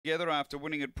together after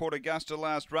winning at Port Augusta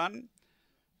last run.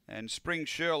 And Spring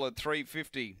Shirl at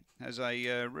 350 has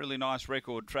a really nice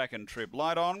record track and trip.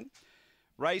 Light on.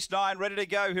 Race 9 ready to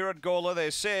go here at Gawler.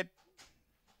 They're set.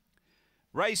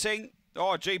 Racing.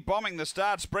 Oh, gee, bombing the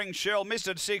start. Spring Shirl missed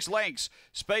at 6 lengths.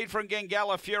 Speed from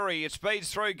Gawler Fury. It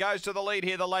speeds through, goes to the lead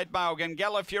here, the late mail.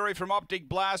 Gawler Fury from Optic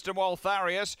Blast and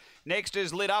Waltharius. Next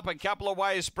is Lit Up a couple of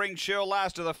ways. Spring Shirl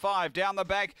last to the 5. Down the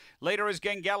back, leader is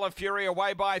Gawler Fury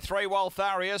away by 3.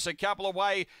 Waltharius. A couple of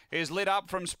way is Lit Up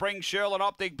from Spring Shirl and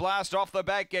Optic Blast off the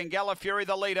back. Gawler Fury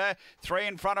the leader. 3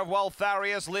 in front of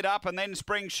Waltharius. Lit Up and then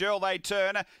Spring Shirl they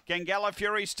turn. Gawler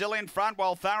Fury still in front.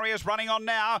 Waltharius running on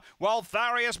now.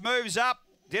 Waltharius moves up.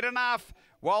 Did enough.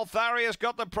 Waltharius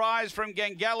got the prize from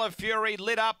Gawler Fury.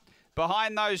 Lit Up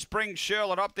behind those Spring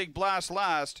Shirl and Optic Blast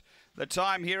last. The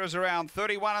time here is around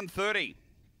 31:30.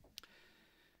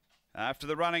 After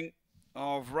the running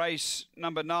of race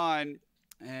number 9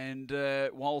 and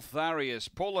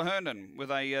Waltharius. Paula Herndon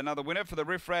with another winner for the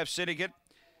Riff Raff Syndicate.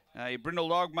 A Brindle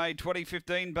Dog made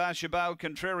 2015. Barshabale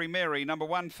Contrary Mary, number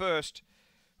 1 first.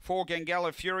 4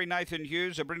 Gawler Fury, Nathan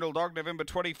Hughes, a Brindle Dog, November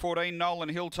 2014. Nolan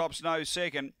Hilltop Snow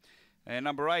second. And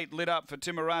number 8, Lit Up for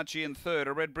Timarachi in third.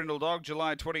 A Red Brindle Dog,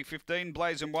 July 2015.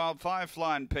 Blazing Wildfire,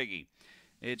 Flying Peggy.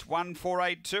 It's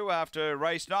 1-4-8-2 after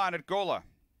race 9 at Gawler.